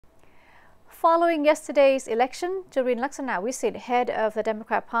Following yesterday's election, Jurin Laksanawisit, head of the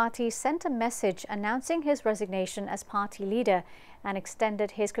Democrat Party, sent a message announcing his resignation as party leader and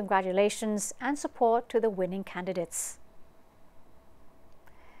extended his congratulations and support to the winning candidates.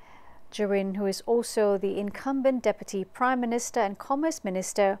 Jurin, who is also the incumbent Deputy Prime Minister and Commerce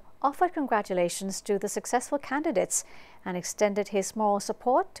Minister, offered congratulations to the successful candidates and extended his moral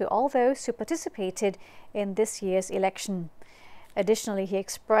support to all those who participated in this year's election. Additionally, he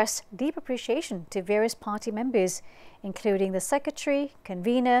expressed deep appreciation to various party members, including the secretary,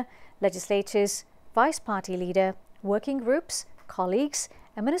 convener, legislators, vice party leader, working groups, colleagues,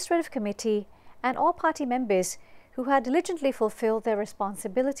 administrative committee, and all party members who had diligently fulfilled their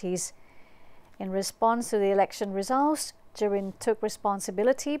responsibilities. In response to the election results, Jurin took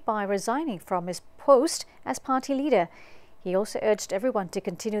responsibility by resigning from his post as party leader. He also urged everyone to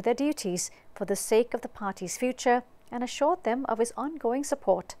continue their duties for the sake of the party's future and assured them of his ongoing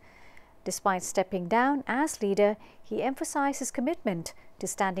support. Despite stepping down as leader, he emphasized his commitment to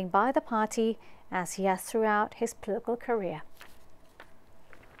standing by the party as he has throughout his political career.